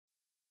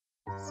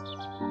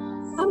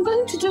I'm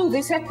going to do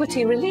this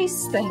equity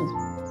release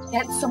thing.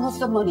 Get some of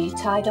the money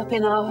tied up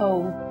in our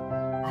home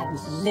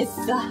and live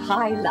the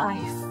high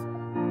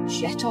life.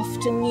 Jet off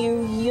to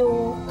New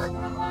York,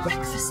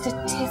 breakfast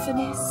at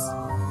Tiffany's,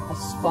 a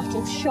spot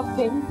of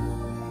shopping.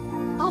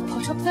 I'll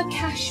put up the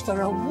cash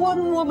for a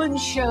one-woman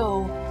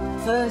show.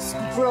 First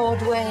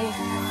Broadway,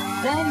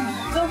 then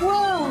the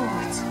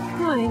world.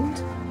 Mind,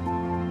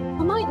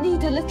 I might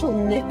need a little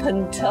nip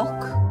and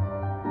tuck.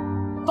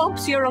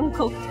 Bob's your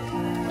uncle.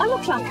 I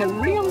look like a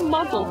real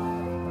model.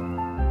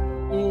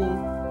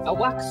 A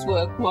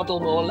waxwork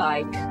model more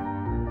like.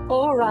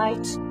 All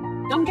right,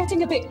 I'm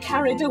getting a bit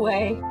carried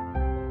away.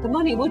 The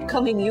money would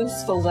come in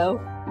useful, though.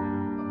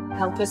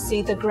 Help us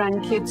see the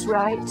grandkids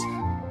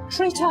right.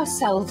 Treat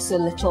ourselves a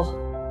little.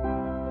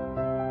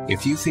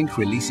 If you think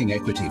releasing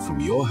equity from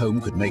your home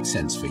could make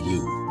sense for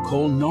you,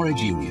 call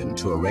Norwich Union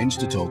to arrange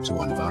to talk to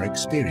one of our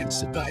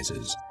experienced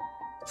advisors.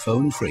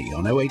 Phone free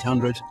on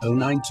 0800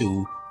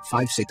 092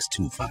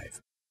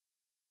 5625.